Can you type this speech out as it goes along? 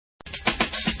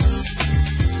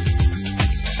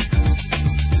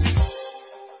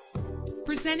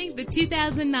Presenting the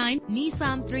 2009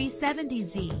 Nissan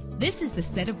 370Z. This is the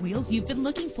set of wheels you've been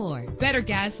looking for. Better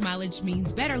gas mileage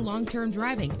means better long-term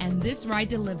driving, and this ride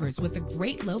delivers with a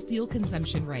great low fuel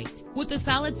consumption rate. With a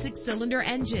solid 6-cylinder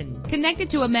engine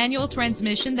connected to a manual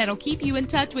transmission that'll keep you in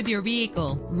touch with your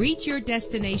vehicle. Reach your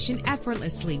destination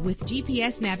effortlessly with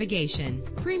GPS navigation.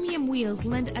 Premium wheels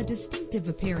lend a distinctive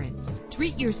appearance.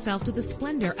 Treat yourself to the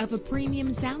splendor of a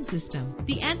premium sound system.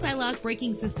 The anti-lock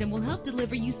braking system will help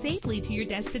deliver you safely to your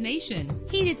destination.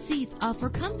 Heated seats offer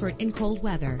comfort in cold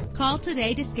weather. Call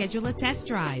today to schedule a test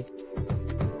drive.